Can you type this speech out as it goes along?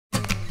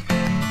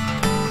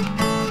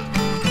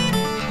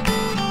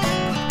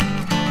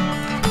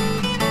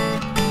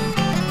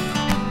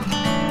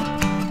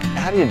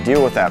how do you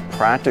deal with that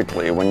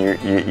practically when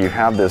you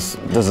have this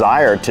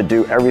desire to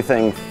do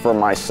everything for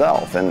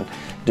myself and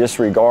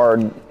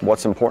disregard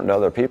what's important to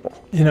other people?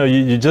 You know,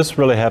 you just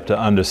really have to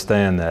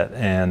understand that.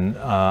 And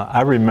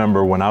I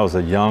remember when I was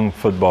a young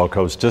football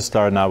coach, just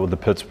starting out with the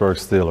Pittsburgh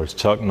Steelers,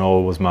 Chuck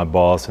Noll was my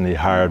boss and he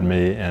hired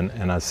me,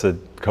 and I said,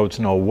 Coach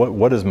Noll,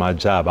 what is my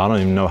job? I don't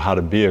even know how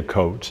to be a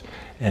coach.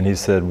 And he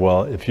said,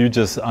 well, if you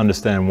just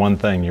understand one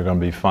thing, you're going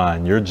to be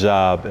fine. Your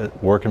job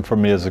working for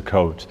me as a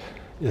coach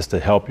is to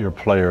help your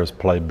players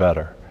play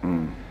better.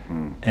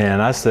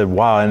 And I said,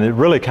 wow, and it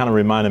really kind of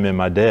reminded me of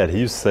my dad. He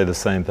used to say the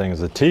same thing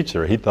as a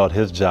teacher. He thought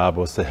his job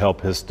was to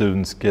help his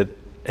students get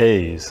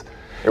A's.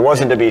 It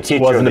wasn't to be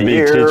teacher of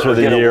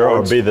the year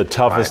or be the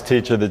toughest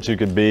teacher that you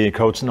could be.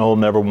 Coach Noll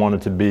never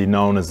wanted to be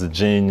known as a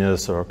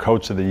genius or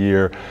coach of the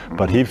year,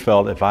 but he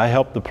felt if I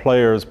help the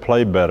players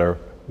play better,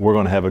 we're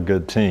going to have a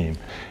good team.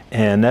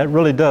 And that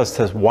really does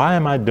test, why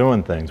am I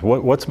doing things?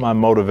 What's my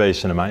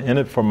motivation? Am I in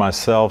it for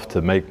myself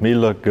to make me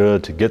look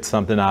good, to get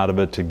something out of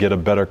it, to get a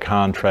better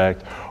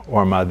contract,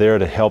 or am I there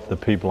to help the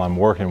people I'm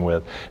working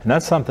with? And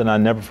that's something I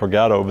never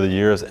forgot over the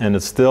years, and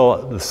it's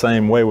still the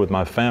same way with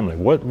my family.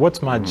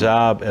 What's my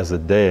job as a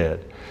dad?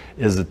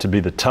 Is it to be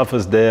the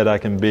toughest dad I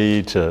can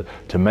be, to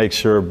make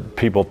sure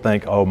people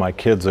think, oh, my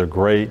kids are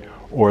great?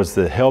 Or is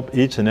to help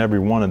each and every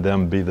one of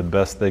them be the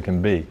best they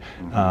can be.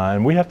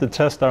 And we have to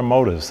test our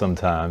motives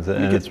sometimes,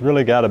 and it's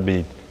really got to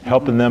be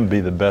helping them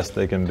be the best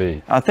they can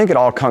be. I think it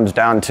all comes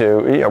down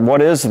to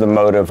what is the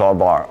motive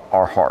of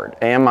our heart?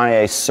 Am I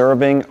a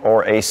serving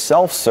or a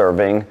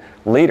self-serving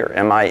leader?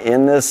 Am I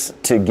in this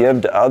to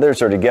give to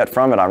others or to get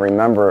from it? I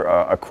remember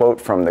a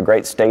quote from the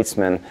great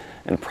statesman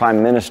and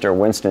Prime Minister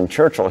Winston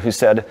Churchill, who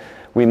said,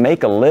 "We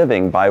make a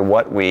living by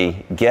what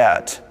we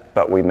get,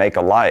 but we make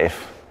a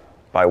life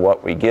by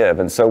what we give."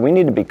 And so we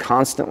need to be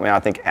constantly, I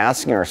think,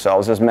 asking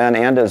ourselves as men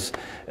and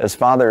as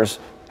fathers,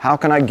 how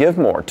can I give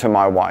more to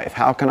my wife?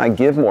 How can I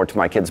give more to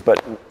my kids?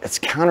 But it's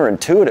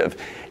counterintuitive,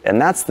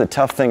 and that's the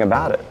tough thing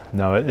about it.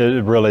 No,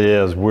 it really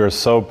is. We're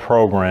so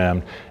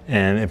programmed,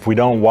 and if we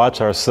don't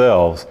watch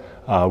ourselves,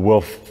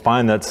 we'll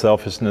find that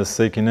selfishness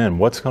seeking in.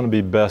 What's going to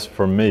be best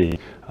for me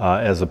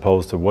as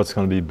opposed to what's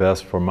going to be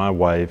best for my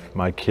wife,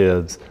 my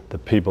kids, the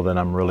people that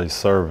I'm really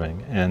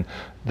serving. And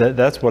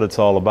that's what it's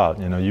all about.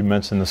 You know, you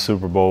mentioned the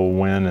Super Bowl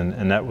win,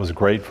 and that was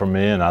great for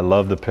me, and I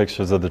love the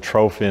pictures of the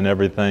trophy and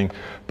everything,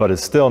 but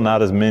it's still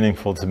not as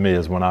meaningful to me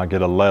as when I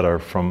get a letter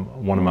from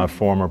one of my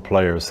former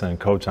players saying,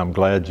 Coach, I'm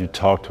glad you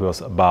talked to us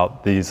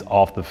about these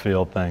off the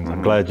field things.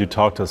 I'm glad you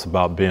talked to us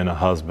about being a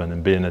husband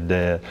and being a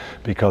dad,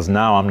 because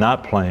now I'm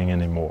not playing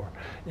anymore.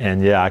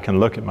 And yeah, I can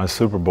look at my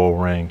Super Bowl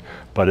ring,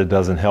 but it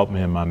doesn't help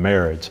me in my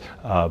marriage.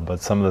 But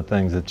some of the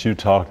things that you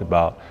talked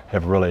about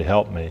have really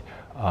helped me.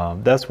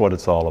 That's what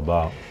it's all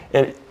about.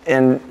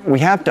 And we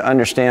have to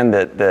understand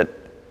that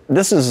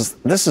this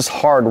is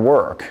hard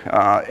work,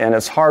 and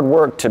it's hard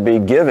work to be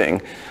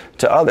giving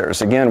to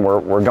others. Again,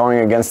 we're going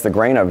against the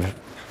grain of,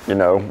 you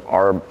know,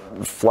 our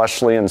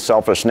fleshly and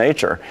selfish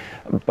nature.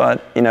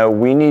 But you know,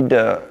 we need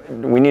to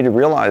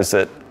realize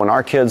that when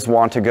our kids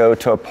want to go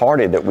to a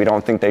party that we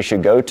don't think they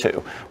should go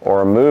to,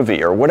 or a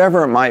movie, or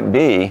whatever it might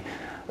be,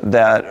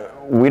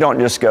 that we don't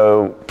just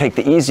go take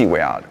the easy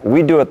way out.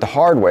 We do it the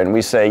hard way, and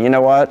we say, you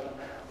know what?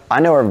 I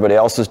know everybody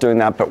else is doing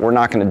that, but we're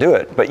not going to do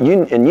it. But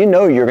you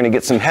know you're going to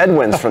get some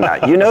headwinds from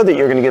that. You know that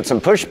you're going to get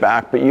some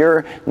pushback, but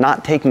you're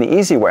not taking the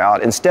easy way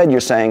out. Instead,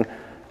 you're saying,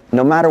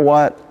 no matter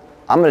what,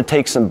 I'm going to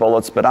take some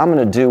bullets, but I'm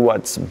going to do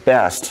what's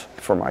best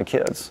for my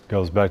kids.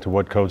 Goes back to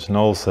what Coach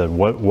Noll said.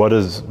 What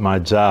is my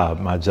job?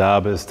 My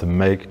job is to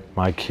make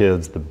my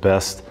kids the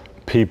best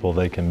people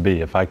they can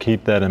be. If I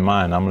keep that in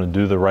mind, I'm going to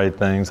do the right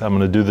things. I'm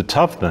going to do the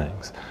tough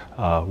things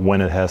when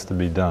it has to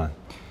be done.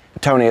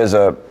 Tony, as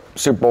a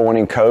Super Bowl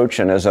winning coach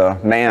and as a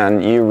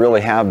man, you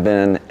really have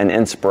been an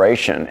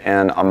inspiration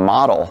and a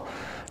model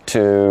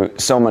to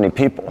so many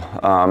people.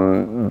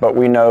 But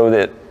we know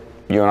that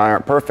you and I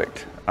aren't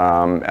perfect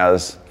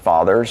as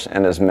fathers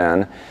and as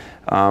men.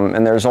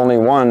 And there's only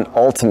one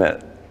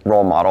ultimate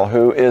role model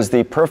who is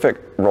the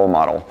perfect role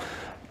model.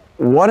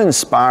 What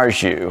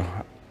inspires you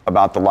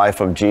about the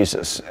life of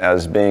Jesus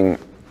as being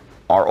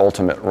our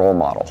ultimate role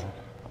model?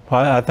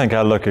 Well, I think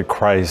I look at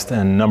Christ,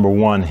 and number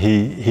one,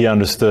 he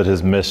understood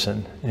his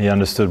mission. He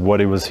understood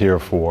what he was here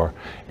for.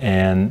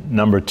 And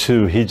number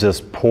two, he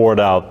just poured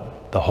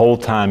out the whole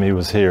time he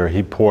was here,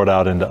 he poured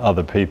out into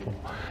other people.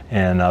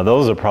 And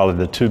those are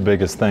probably the two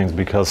biggest things,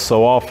 because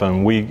so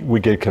often we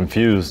get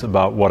confused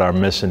about what our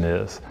mission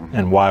is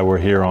and why we're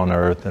here on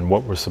earth and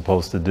what we're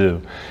supposed to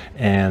do.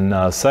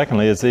 And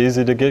secondly, it's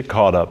easy to get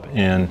caught up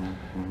in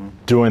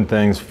doing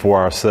things for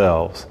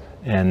ourselves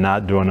and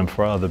not doing them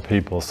for other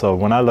people. So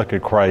when I look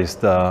at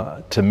Christ,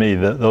 to me,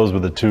 those were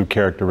the two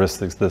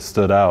characteristics that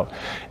stood out.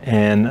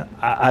 And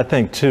I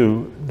think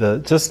too,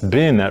 just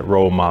being that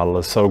role model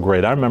is so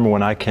great. I remember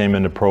when I came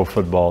into pro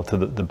football to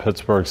the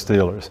Pittsburgh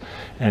Steelers,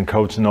 and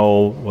Coach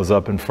Noll was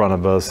up in front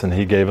of us, and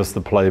he gave us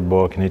the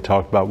playbook, and he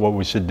talked about what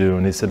we should do.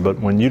 And he said, but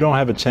when you don't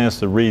have a chance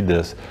to read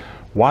this,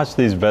 Watch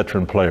these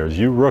veteran players.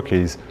 You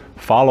rookies,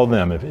 follow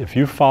them. If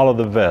you follow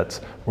the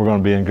vets, we're going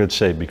to be in good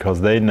shape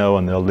because they know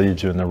and they'll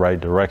lead you in the right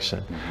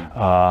direction.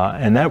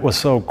 And that was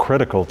so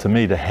critical to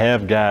me, to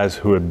have guys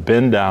who had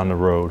been down the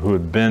road, who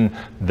had been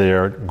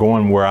there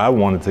going where I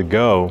wanted to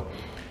go,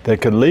 that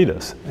could lead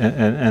us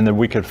and that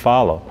we could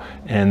follow.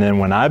 And then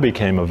when I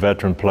became a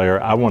veteran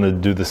player, I wanted to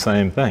do the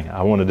same thing.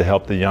 I wanted to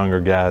help the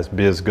younger guys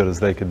be as good as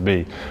they could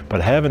be.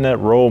 But having that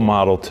role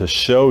model to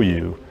show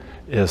you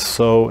is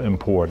so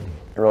important.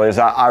 It really is.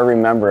 I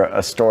remember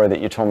a story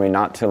that you told me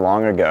not too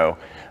long ago,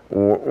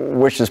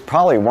 which is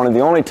probably one of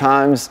the only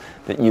times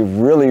that you've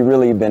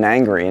really been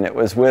angry, and it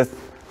was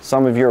with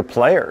some of your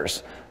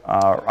players.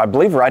 I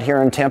believe right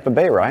here in Tampa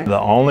Bay, right? The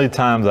only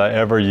times I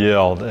ever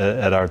yelled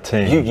at our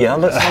team. You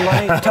yelled at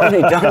somebody?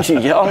 Tony, don't you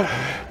yell?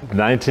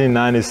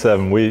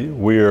 1997,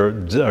 or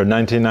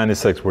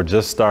 1996, we're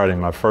just starting,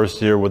 my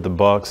first year with the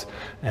Bucks,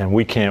 and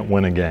we can't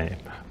win a game.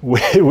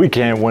 We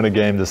can't win a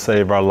game to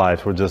save our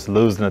lives. We're just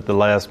losing at the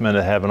last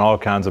minute, having all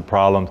kinds of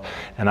problems.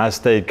 And I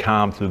stayed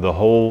calm through the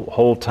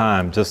whole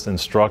time, just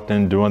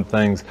instructing, doing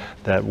things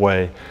that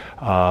way.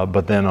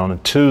 But then on a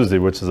Tuesday,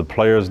 which is a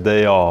player's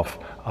day off,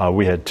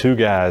 we had two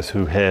guys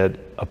who had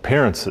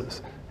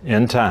appearances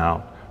in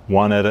town,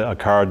 one at a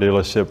car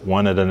dealership,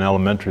 one at an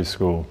elementary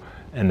school,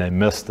 and they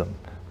missed them.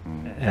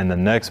 And the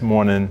next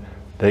morning,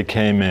 they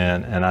came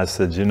in, and I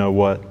said, you know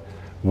what?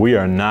 We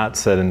are not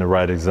setting the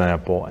right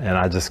example. And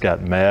I just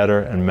got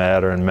madder and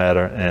madder and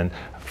madder. And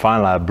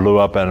finally, I blew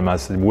up at him. I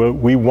said,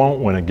 we won't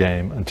win a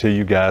game until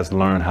you guys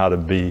learn how to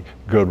be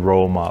good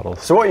role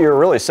models. So what you're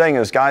really saying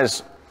is,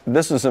 guys,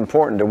 this is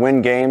important to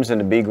win games and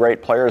to be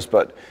great players,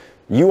 but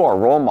you are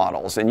role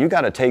models, and you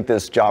got to take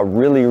this job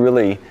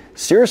really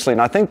seriously.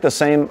 And I think the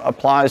same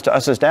applies to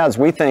us as dads.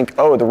 We think,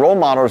 oh, the role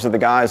models are the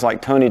guys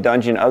like Tony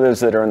Dungy and others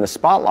that are in the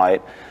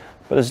spotlight.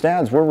 But as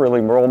dads, we're really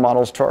role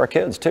models to our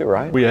kids too,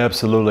 right? We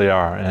absolutely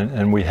are,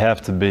 and we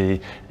have to be.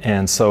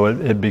 And so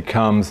it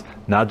becomes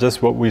not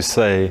just what we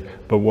say,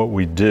 but what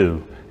we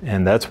do.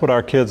 And that's what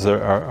our kids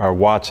are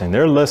watching.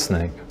 They're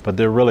listening, but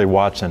they're really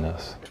watching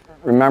us.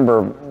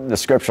 Remember the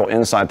scriptural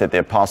insight that the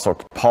Apostle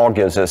Paul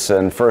gives us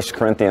in 1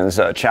 Corinthians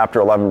chapter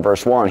 11,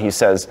 verse 1. He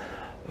says,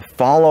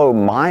 follow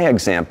my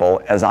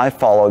example as I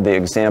follow the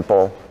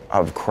example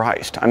of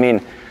Christ. I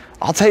mean,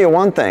 I'll tell you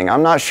one thing,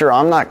 I'm not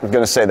going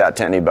to say that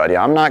to anybody.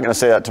 I'm not going to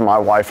say that to my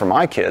wife or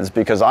my kids,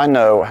 because I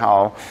know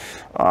how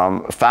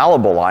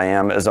fallible I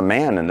am as a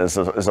man and as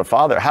a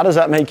father. How does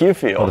that make you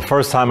feel? Well, the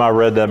first time I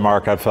read that,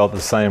 Mark, I felt the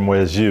same way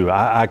as you.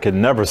 I could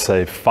never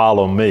say,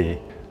 follow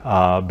me,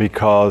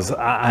 because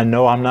I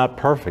know I'm not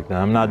perfect and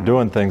I'm not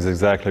doing things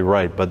exactly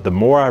right. But the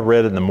more I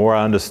read it, the more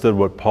I understood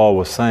what Paul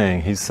was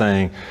saying. He's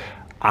saying,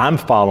 I'm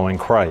following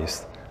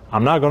Christ.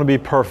 I'm not going to be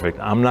perfect.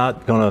 I'm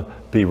not going to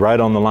be right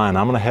on the line.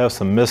 I'm going to have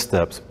some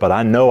missteps, but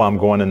I know I'm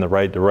going in the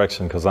right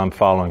direction because I'm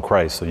following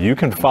Christ. So you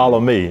can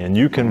follow me, and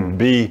you can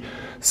be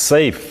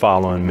safe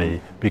following me,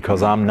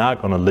 because I'm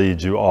not going to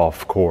lead you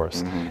off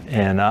course.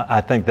 And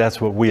I think that's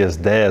what we as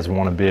dads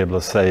want to be able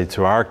to say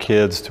to our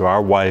kids, to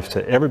our wife,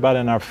 to everybody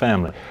in our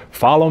family.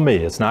 Follow me.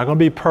 It's not going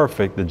to be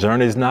perfect. The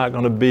journey's not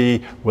going to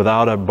be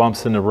without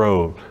bumps in the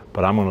road,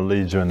 but I'm going to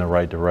lead you in the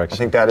right direction. I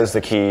think that is the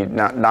key,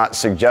 not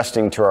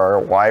suggesting to our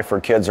wife or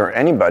kids or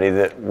anybody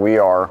that we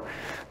are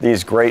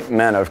these great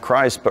men of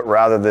Christ, but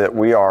rather that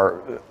we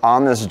are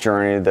on this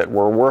journey, that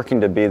we're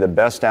working to be the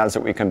best dads that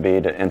we can be,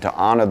 and to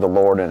honor the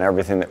Lord in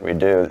everything that we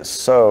do. It's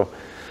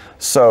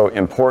so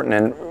important.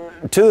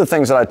 And two of the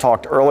things that I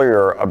talked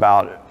earlier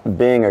about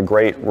being a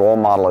great role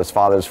model as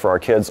fathers for our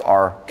kids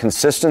are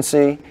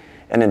consistency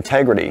and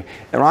integrity.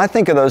 And when I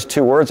think of those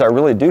two words, I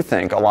really do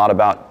think a lot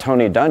about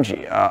Tony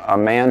Dungy, a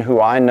man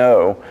who I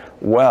know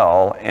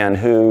well and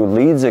who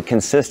leads a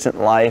consistent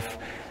life,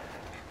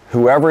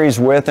 whoever he's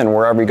with and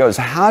wherever he goes.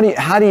 How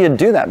do you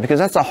do that? Because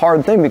that's a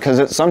hard thing,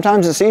 because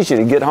sometimes it's easy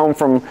to get home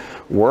from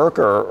work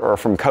or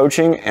from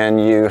coaching and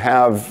you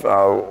have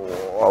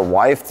a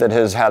wife that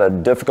has had a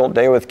difficult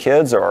day with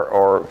kids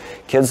or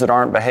kids that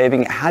aren't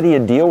behaving. How do you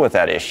deal with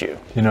that issue?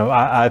 You know,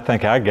 I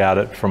think I got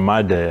it from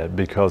my dad,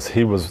 because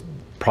he was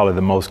probably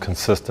the most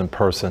consistent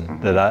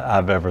person that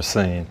I've ever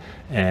seen.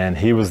 And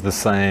he was the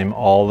same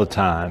all the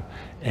time.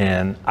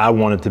 And I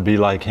wanted to be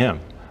like him.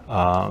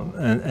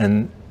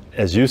 And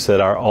as you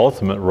said, our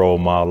ultimate role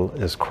model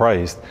is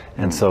Christ.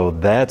 And so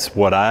that's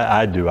what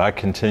I do. I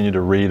continue to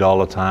read all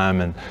the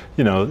time. And,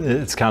 you know,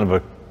 it's kind of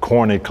a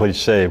corny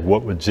cliche,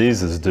 what would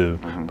Jesus do?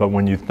 But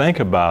when you think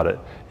about it,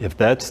 if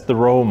that's the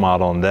role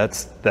model and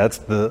that's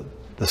the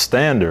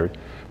standard,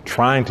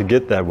 trying to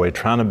get that way,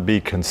 trying to be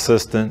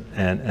consistent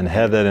and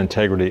have that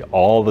integrity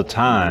all the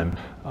time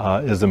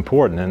is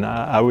important. And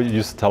I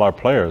used to tell our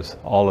players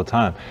all the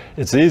time,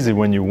 it's easy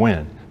when you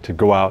win to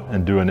go out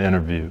and do an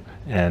interview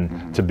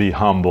and to be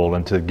humble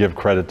and to give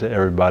credit to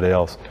everybody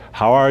else.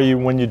 How are you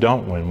when you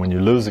don't win? When you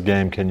lose a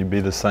game, can you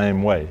be the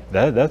same way?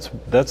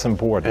 That's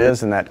important. It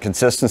is, and that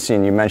consistency,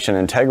 and you mentioned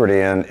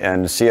integrity,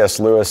 and C.S.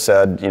 Lewis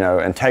said, you know,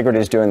 integrity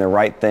is doing the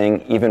right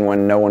thing even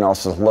when no one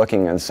else is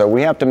looking. And so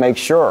we have to make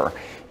sure,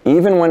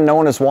 even when no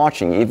one is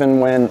watching, even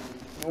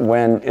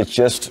when it's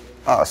just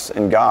us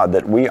in God,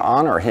 that we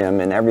honor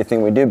Him in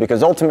everything we do,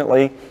 because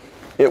ultimately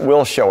it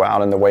will show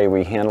out in the way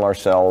we handle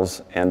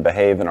ourselves and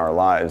behave in our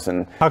lives.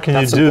 And how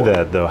can you do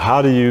that, though?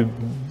 How do you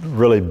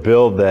really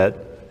build that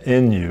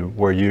in you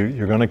where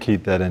you're going to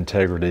keep that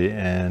integrity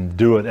and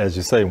do it, as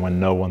you say, when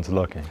no one's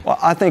looking? Well,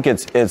 I think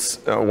it's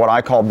what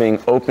I call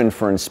being open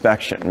for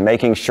inspection,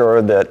 making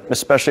sure that,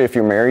 especially if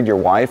you're married, your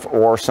wife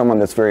or someone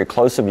that's very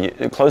close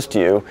to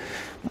you.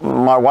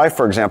 My wife,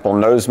 for example,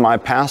 knows my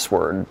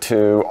password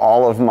to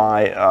all of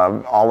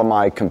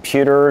my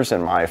computers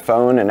and my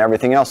phone and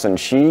everything else, and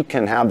she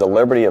can have the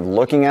liberty of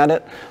looking at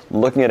it,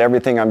 looking at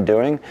everything I'm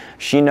doing.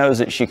 She knows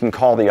that she can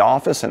call the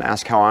office and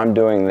ask how I'm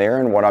doing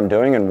there and what I'm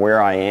doing and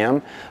where I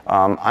am.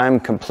 I'm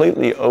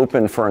completely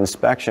open for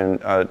inspection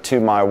to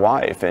my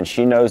wife, and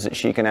she knows that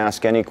she can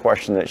ask any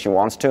question that she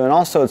wants to. And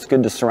also, it's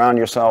good to surround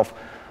yourself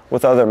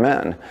with other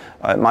men.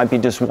 It might be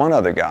just one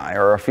other guy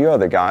or a few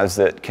other guys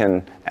that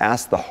can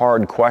ask the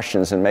hard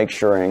questions and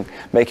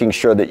making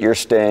sure that you're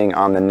staying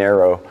on the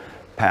narrow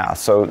path.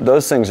 So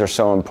those things are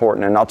so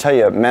important. And I'll tell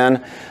you,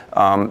 men,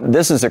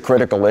 this is a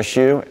critical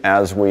issue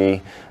as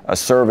we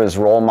serve as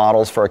role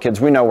models for our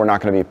kids. We know we're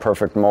not going to be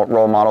perfect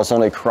role models.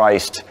 Only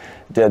Christ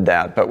did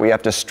that. But we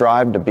have to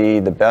strive to be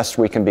the best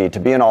we can be, to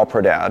be an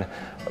all-pro dad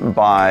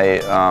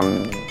by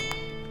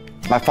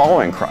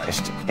following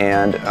Christ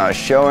and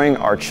showing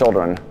our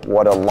children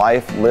what a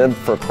life lived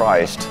for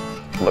Christ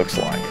looks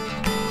like.